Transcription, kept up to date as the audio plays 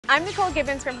I'm Nicole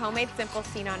Gibbons from Homemade Simple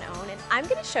Seen on Own, and I'm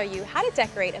going to show you how to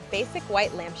decorate a basic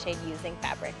white lampshade using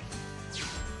fabric.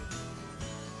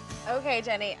 Okay,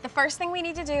 Jenny, the first thing we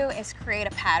need to do is create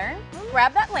a pattern.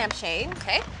 Grab that lampshade.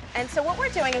 Okay. And so what we're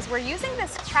doing is we're using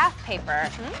this craft paper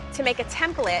to make a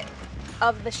template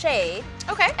of the shade.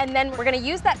 Okay. And then we're going to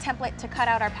use that template to cut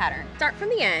out our pattern. Start from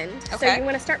the end. Okay. So you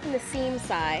want to start from the seam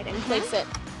side and place it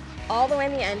all the way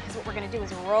in the end, because what we're going to do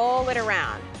is roll it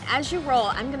around. As you roll,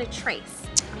 I'm going to trace.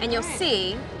 And you'll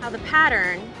see how the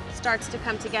pattern starts to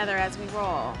come together as we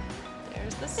roll.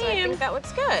 There's the So I seam. think that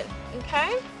looks good.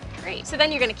 Okay? Great. So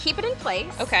then you're going to keep it in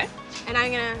place. Okay. And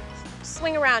I'm going to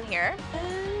swing around here.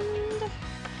 And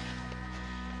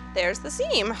there's the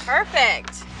seam.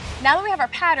 Perfect. Now that we have our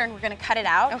pattern, we're going to cut it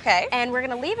out. Okay. And we're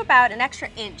going to leave about an extra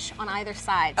inch on either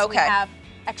side, so we Okay. have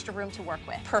extra room to work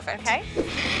with. Perfect. Okay?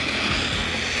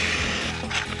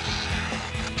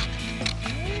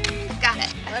 Got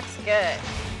it. Looks good.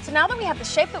 So now that we have the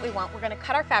shape that we want, we're going to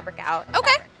cut our fabric out.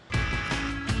 Okay.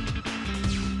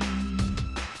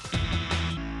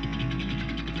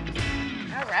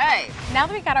 All right. Now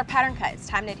that we got our pattern cut, it's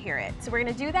time to adhere it. So we're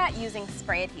going to do that using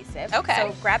spray adhesive. Okay.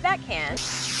 So grab that can.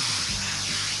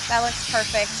 That looks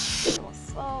perfect. We'll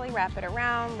slowly wrap it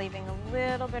around, leaving a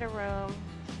little bit of room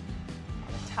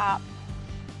on the top.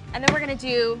 And then we're going to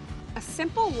do a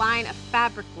simple line of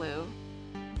fabric glue.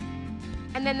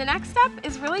 And then the next step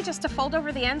is really just to fold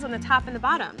over the ends on the top and the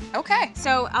bottom. Okay.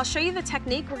 So I'll show you the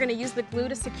technique. We're going to use the glue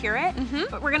to secure it,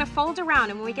 but we're going to fold around,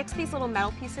 and when we get to these little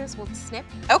metal pieces, we'll snip.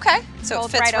 Okay. So it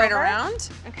Fold fits right over. around.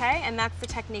 Okay, and that's the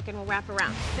technique, and we'll wrap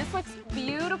around. This looks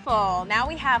beautiful. Now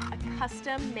we have a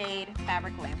custom-made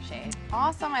fabric lampshade.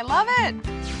 Awesome. I love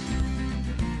it.